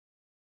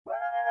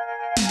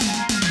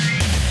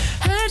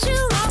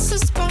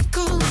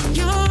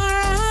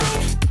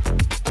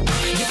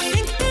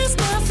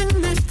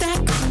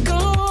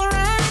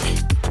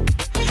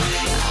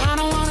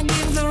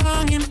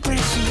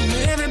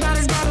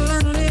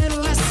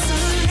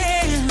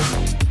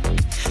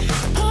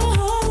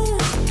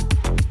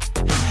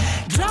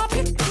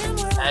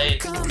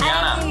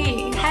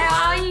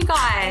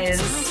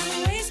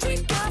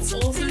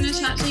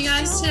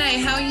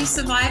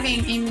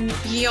surviving in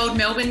ye old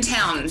Melbourne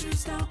town?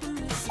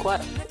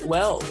 Quite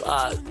well,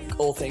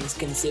 all things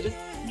considered.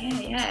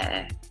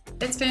 Yeah.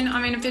 It's been,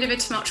 a bit of a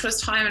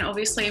tumultuous time, and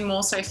obviously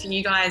more so for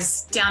you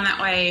guys down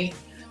that way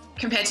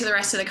compared to the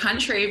rest of the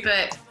country,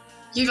 but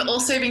you've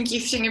also been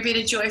gifting a bit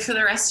of joy for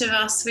the rest of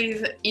us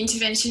with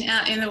intervention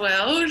out in the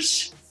world.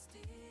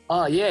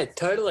 Oh, yeah,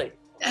 totally.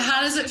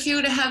 How does it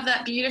feel to have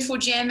that beautiful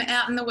gem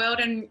out in the world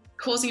and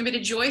causing a bit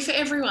of joy for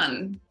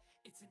everyone?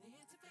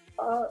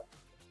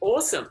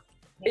 Awesome.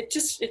 It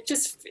just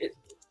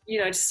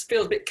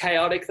feels a bit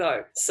chaotic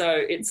though. So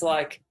it's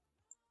like,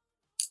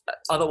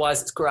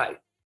 otherwise it's great.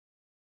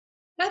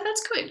 Yeah,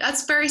 that's good.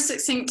 That's very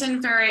succinct and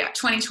very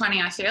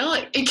 2020, I feel.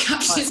 It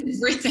captures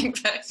everything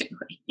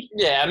perfectly.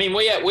 Yeah,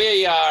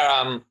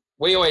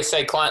 we always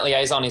say client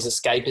liaison is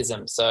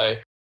escapism. So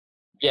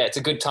yeah, it's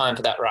a good time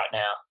for that right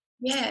now.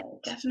 Yeah,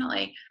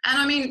 definitely. And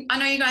I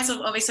know you guys have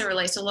obviously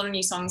released a lot of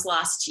new songs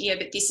last year,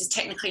 but this is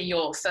technically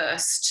your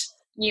first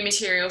new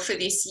material for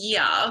this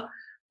year.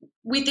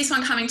 With this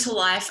one coming to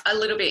life a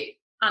little bit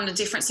under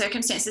different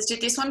circumstances, did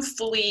this one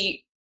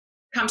fully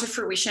come to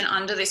fruition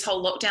under this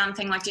whole lockdown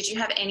thing? Like, did you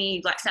have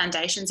any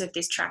foundations of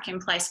this track in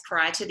place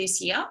prior to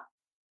this year?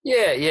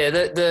 Yeah.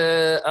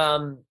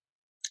 The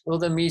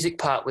music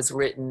part was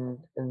written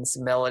and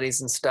some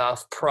melodies and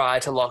stuff prior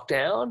to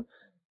lockdown.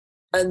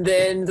 And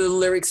then the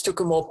lyrics took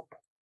a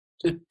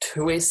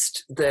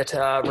twist that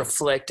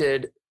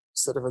reflected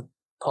sort of a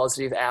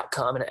positive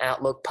outcome and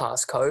outlook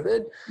past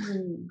COVID.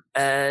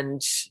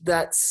 And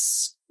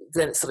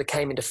then it sort of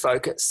came into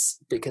focus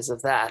because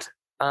of that.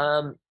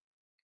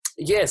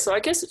 So I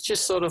guess it's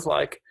just sort of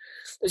like,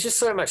 there's just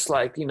so much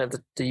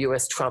the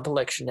US Trump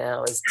election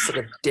now is sort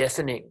of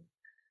deafening.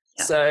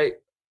 Yeah. So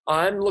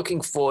I'm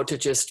looking forward to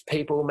just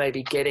people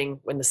maybe getting,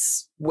 when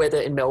the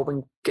weather in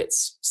Melbourne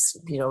gets,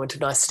 into a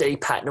nice steady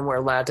pattern and we're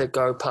allowed to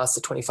go past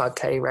the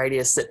 25k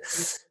radius, that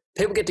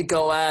people get to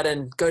go out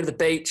and go to the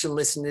beach and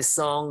listen to this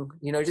song,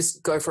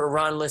 just go for a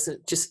run,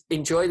 just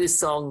enjoy this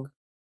song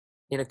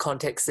in a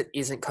context that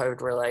isn't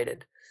COVID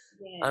related.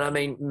 Yeah.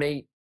 And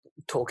me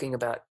talking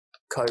about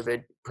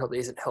COVID probably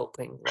isn't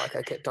helping. Like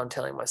I kept on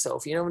telling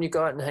myself, when you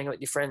go out and hang out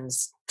with your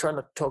friends, try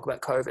not to talk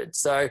about COVID.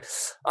 So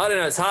I don't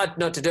know, it's hard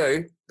not to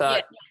do,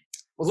 but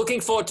we're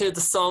looking forward to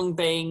the song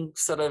being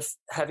sort of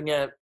having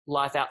a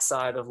life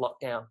outside of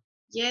lockdown.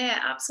 Yeah,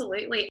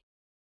 absolutely.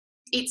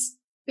 It's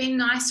been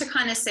nice to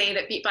kind of see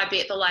that bit by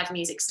bit the live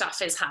music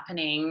stuff is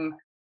happening.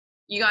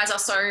 You guys are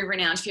so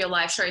renowned for your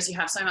live shows. You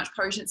have so much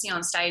potency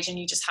on stage and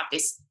you just have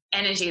this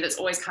energy that's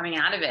always coming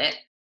out of it.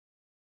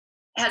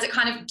 Has it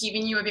kind of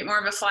given you a bit more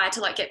of a fire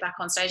to get back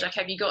on stage?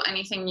 Have you got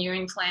anything new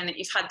in plan that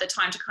you've had the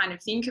time to kind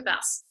of think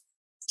about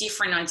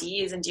different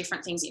ideas and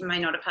different things that you may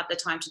not have had the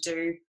time to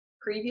do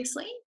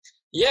previously?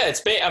 Yeah,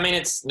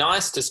 it's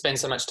nice to spend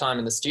so much time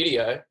in the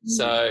studio.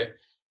 So,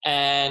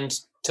 and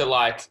to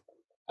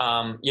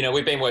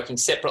we've been working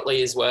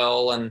separately as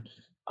well and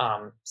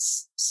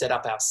set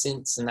up our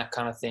synths and that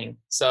kind of thing.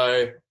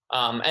 So,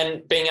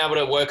 and being able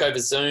to work over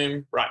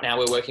Zoom. Right now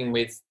we're working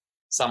with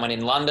someone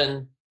in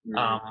London.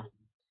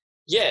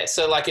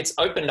 So it's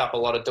opened up a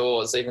lot of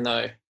doors, even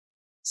though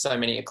so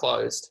many are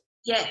closed.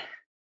 Yeah,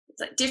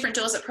 it's different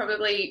doors that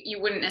probably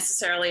you wouldn't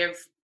necessarily have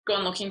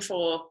gone looking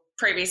for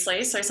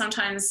previously. So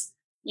sometimes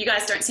you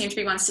guys don't seem to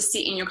be ones to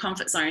sit in your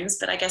comfort zones,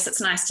 but I guess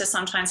it's nice to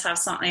sometimes have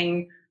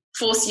something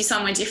force you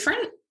somewhere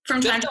different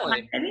from time to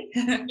time.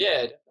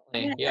 Yeah,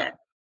 definitely. Yeah.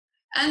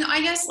 And I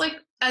guess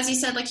as you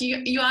said,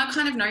 you are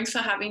kind of known for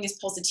having this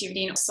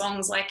positivity in your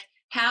songs.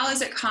 How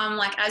has it come,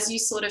 as you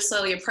sort of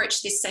slowly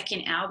approach this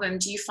second album,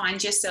 do you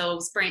find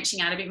yourselves branching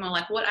out a bit more?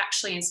 What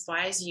actually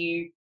inspires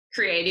you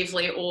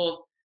creatively, or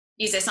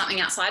is there something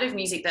outside of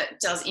music that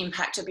does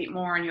impact a bit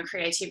more on your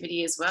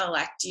creativity as well?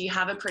 Do you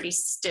have a pretty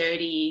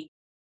sturdy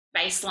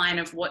baseline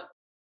of what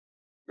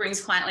brings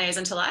Client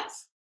Liaison to life?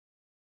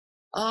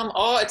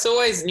 It's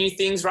always new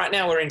things. Right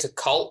now we're into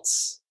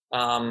cults.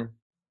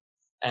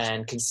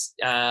 And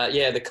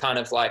the kind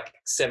of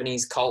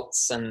 70s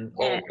cults and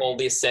all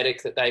the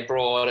aesthetic that they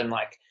brought and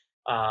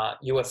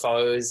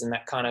UFOs and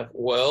that kind of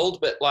world.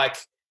 But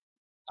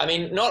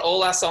not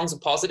all our songs are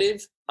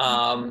positive.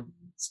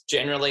 It's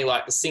generally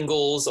the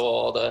singles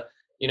or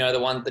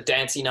the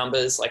dancey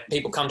numbers.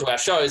 People come to our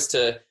shows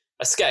to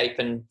escape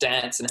and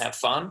dance and have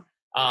fun.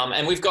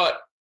 And we've got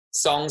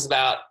songs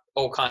about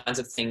all kinds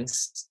of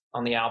things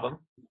on the album.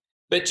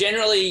 But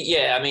generally,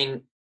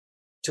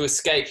 to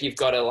escape, you've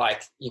got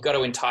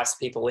to entice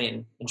people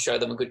in and show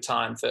them a good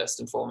time first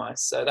and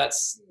foremost. So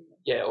that's,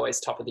 always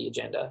top of the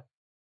agenda.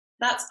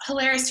 That's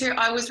hilarious too.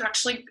 I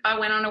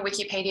went on a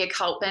Wikipedia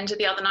cult bender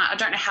the other night. I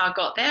don't know how I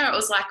got there. It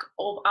was I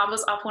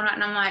was up all night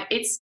and I'm like,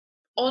 it's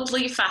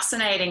oddly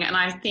fascinating. And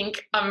I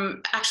think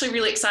I'm actually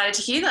really excited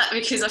to hear that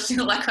because I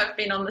feel like I've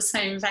been on the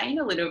same vein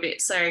a little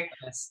bit. So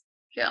yes.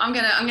 I'm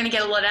gonna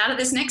get a lot out of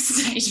this next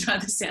stage by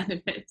the sound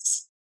of it.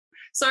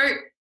 So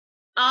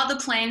are the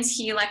plans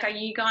here, are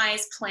you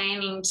guys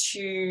planning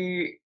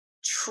to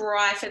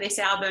try for this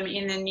album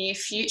in the near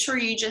future? Or are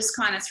you just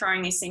kind of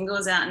throwing these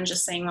singles out and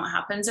just seeing what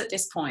happens at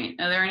this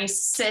point? Are there any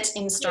set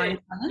in stone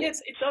plans?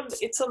 Yes,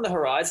 it's on the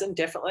horizon,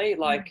 definitely.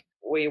 Like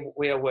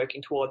we are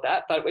working toward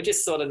that, but we're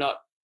just sort of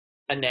not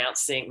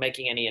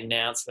making any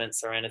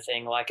announcements or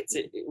anything. Like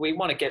we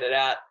want to get it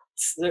out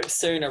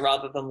sooner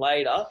rather than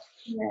later.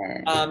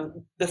 Yeah.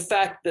 The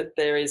fact that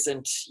there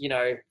isn't,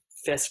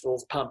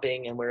 festivals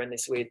pumping and we're in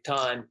this weird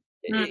time,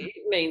 it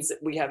means that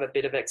we have a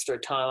bit of extra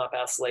time up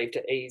our sleeve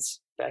to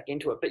ease back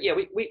into it. But yeah,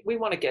 we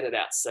want to get it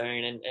out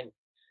soon,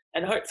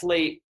 and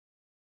hopefully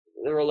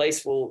the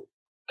release will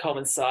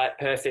coincide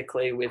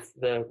perfectly with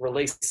the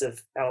release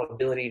of our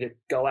ability to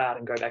go out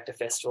and go back to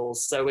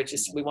festivals. So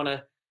we want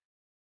to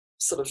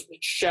sort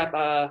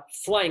of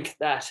flank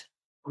that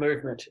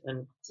movement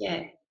and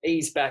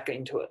ease back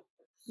into it.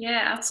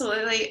 Yeah,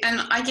 absolutely.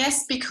 And I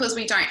guess because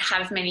we don't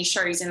have many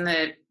shows in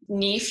the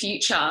near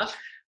future,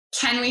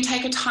 can we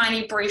take a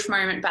tiny brief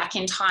moment back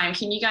in time?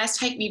 Can you guys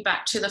take me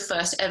back to the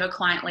first ever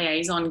Client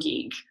Liaison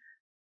gig?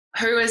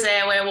 Who was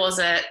there? Where was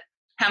it?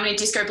 How many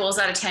disco balls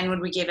out of 10 would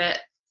we give it?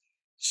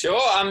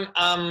 Sure.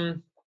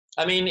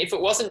 I mean, if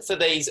it wasn't for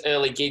these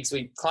early gigs,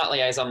 Client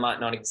Liaison might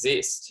not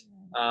exist,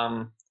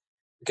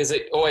 because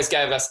it always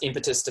gave us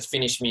impetus to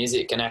finish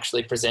music and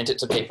actually present it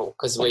to people,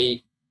 because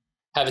we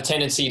have a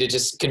tendency to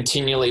just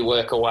continually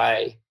work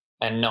away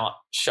and not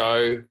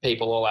show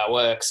people all our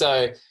work.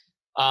 So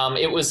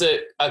it was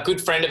a good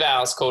friend of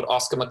ours called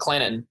Oscar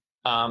McLennan,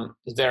 a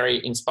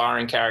very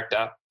inspiring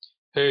character,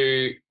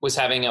 who was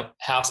having a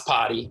house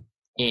party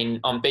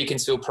on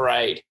Beaconsfield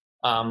Parade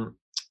on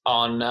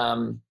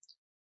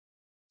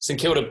St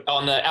Kilda,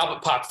 on the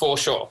Albert Park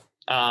foreshore,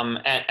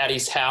 at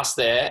his house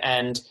there.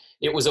 And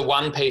it was a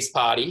one-piece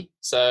party,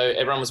 so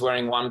everyone was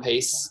wearing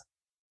one-piece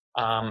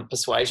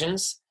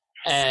persuasions.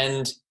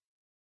 And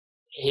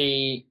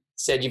he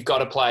said, you've got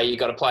to play,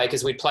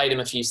 because we played him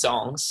a few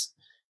songs.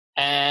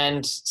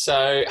 And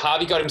so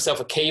Harvey got himself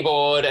a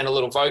keyboard and a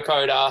little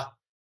vocoder,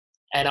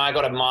 and I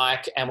got a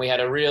mic, and we had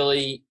a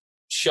really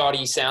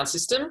shoddy sound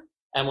system,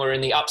 and we're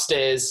in the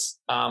upstairs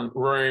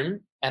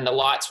room, and the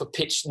lights were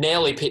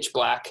nearly pitch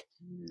black,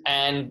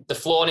 and the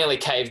floor nearly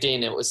caved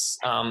in. It was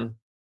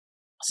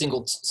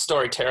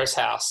single-story terrace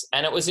house,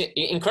 and it was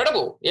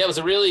incredible. Yeah, it was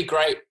a really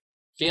great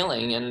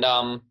feeling, and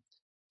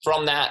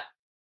from that,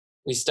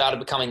 we started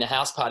becoming the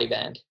house party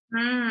band.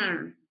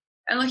 And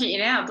look at you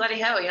now, bloody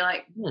hell, you're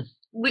like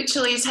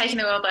literally taking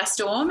the world by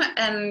storm.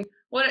 And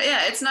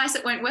it's nice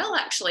it went well,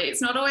 actually.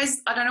 It's not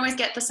always, I don't always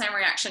get the same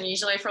reaction.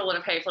 Usually for a lot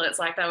of people, it's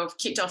like they were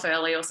kicked off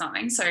early or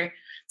something. So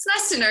it's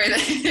nice to know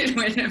that it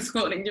went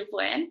according to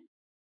plan.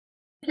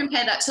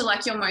 Compare that to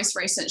like your most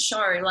recent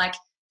show. Like,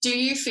 do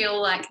you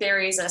feel like there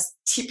is a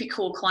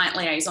typical Client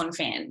Liaison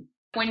fan?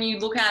 When you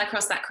look out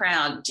across that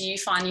crowd, do you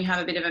find you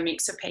have a bit of a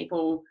mix of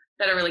people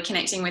that are really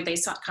connecting with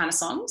these kind of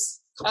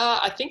songs?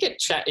 I think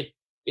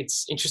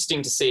it's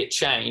interesting to see it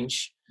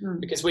change,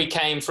 because we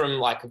came from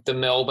like the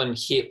Melbourne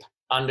hip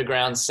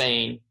underground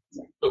scene,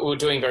 but we were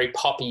doing very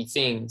poppy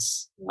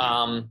things.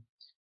 And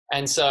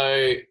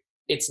so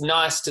it's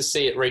nice to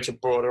see it reach a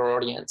broader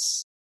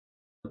audience.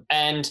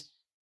 And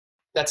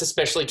that's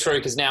especially true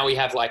because now we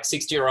have like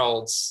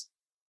 60-year-olds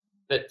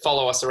that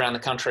follow us around the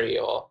country,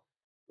 or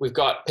we've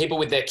got people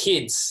with their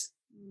kids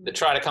that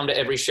try to come to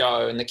every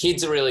show, and the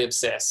kids are really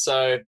obsessed.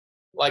 So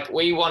like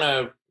we want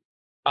to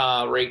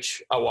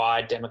reach a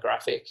wide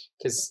demographic,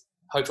 because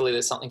hopefully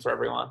there's something for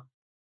everyone.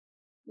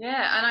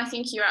 Yeah, and I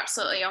think you're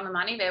absolutely on the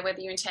money there, whether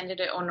you intended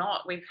it or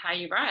not, with how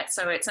you write.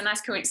 So it's a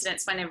nice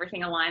coincidence when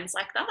everything aligns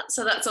like that.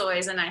 So that's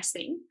always a nice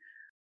thing.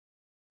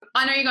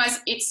 I know you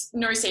guys, it's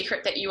no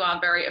secret that you are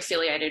very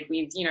affiliated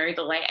with,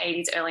 the late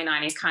 80s, early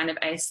 90s kind of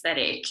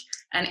aesthetic.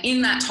 And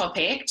in that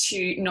topic,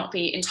 to not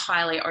be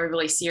entirely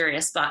overly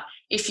serious, but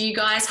if you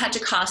guys had to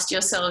cast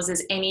yourselves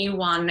as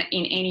anyone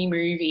in any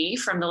movie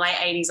from the late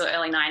 80s or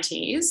early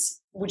 90s,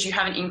 would you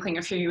have an inkling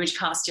of who you would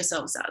cast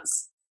yourselves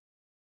as?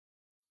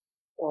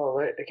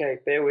 Oh, okay,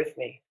 bear with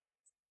me.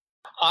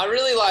 I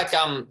really like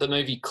the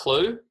movie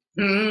Clue.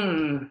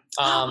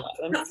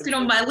 That's been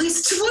on my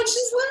list to watch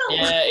as well.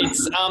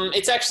 Yeah,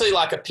 it's actually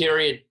like a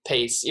period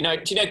piece. Do you know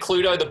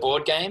Cluedo, the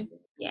board game?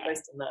 Yeah.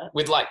 Based on that.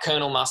 With like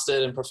Colonel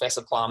Mustard and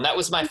Professor Plum. That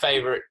was my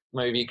favourite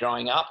movie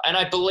growing up, and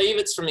I believe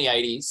it's from the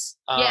 80s.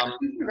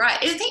 Right.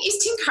 I think is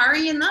Tim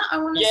Curry in that?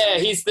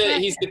 He's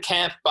the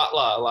camp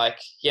butler. Like,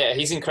 yeah,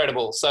 he's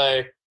incredible.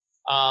 So,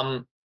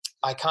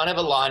 I kind of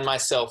align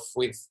myself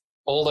with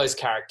all those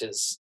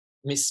characters.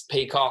 Miss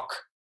Peacock.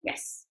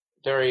 Yes.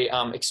 Very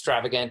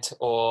extravagant,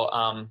 or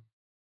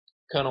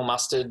Colonel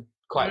Mustard,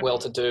 quite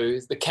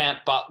well-to-do. The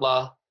camp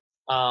butler.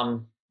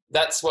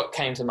 That's what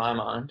came to my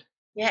mind.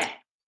 Yeah.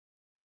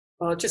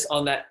 Well, just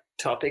on that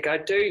topic, I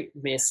do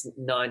miss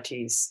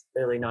 90s,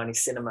 early 90s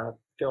cinema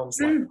films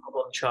like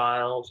Problem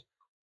Child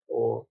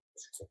or,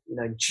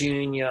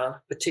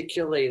 Junior,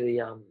 particularly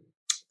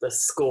the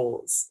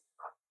scores,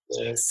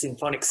 the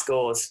symphonic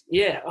scores.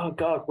 Yeah, oh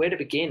God, where to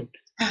begin?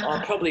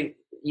 Probably,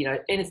 and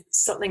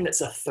it's something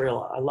that's a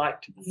thriller. I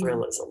liked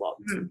thrillers a lot,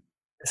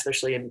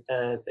 especially in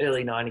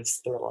early 90s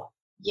thriller.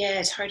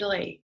 Yeah,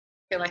 totally.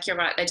 feel like you're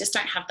right. They just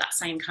don't have that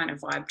same kind of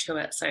vibe to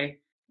it. So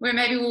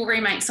maybe we'll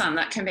remake some.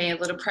 That can be a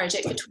little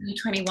project for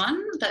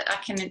 2021 that I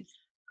can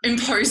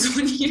impose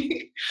on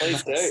you.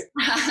 Please do.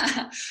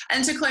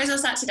 And to close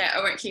us out today, I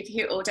won't keep you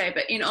here all day,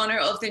 but in honour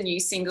of the new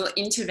single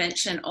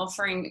Intervention,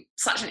 offering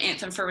such an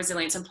anthem for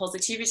resilience and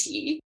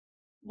positivity,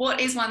 what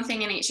is one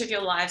thing in each of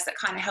your lives that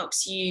kind of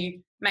helps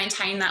you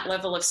maintain that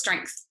level of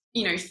strength,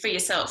 you know, for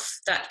yourself,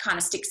 that kind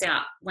of sticks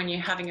out when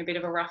you're having a bit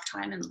of a rough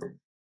time?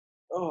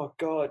 Oh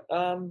God.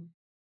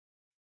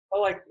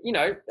 Well, like, you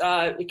know,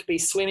 it could be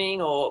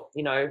swimming, or,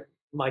 you know,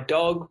 my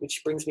dog,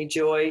 which brings me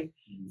joy,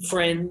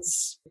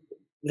 friends,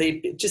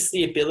 just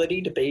the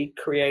ability to be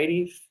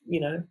creative, you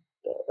know,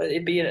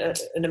 it'd be an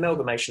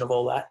amalgamation of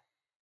all that.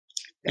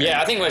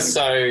 Yeah, I think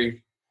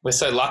we're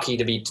so lucky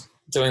to be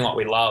doing what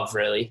we love,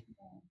 really.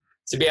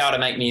 To be able to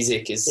make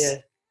music is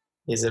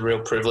a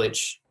real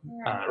privilege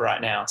right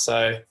now.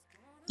 So,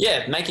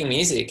 yeah, making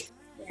music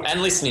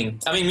and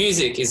listening. I mean,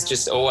 music is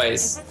just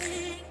always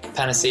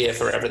panacea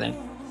for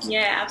everything.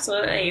 Yeah,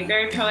 absolutely.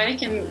 Very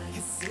poetic, and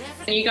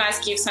you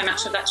guys give so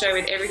much of that joy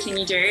with everything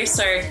you do.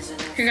 So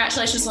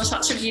congratulations on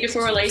such a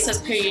beautiful release as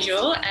per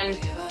usual. And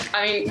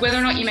I mean, whether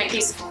or not you make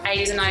these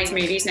 80s and 90s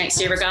movies next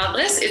year,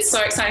 regardless, it's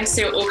so exciting to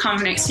see what will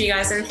come next for you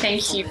guys. And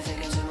thank you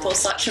for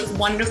such a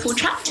wonderful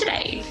chat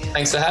today.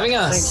 Thanks for having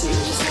us.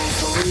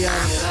 Thank you.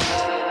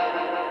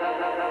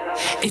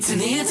 It's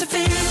an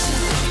intervention.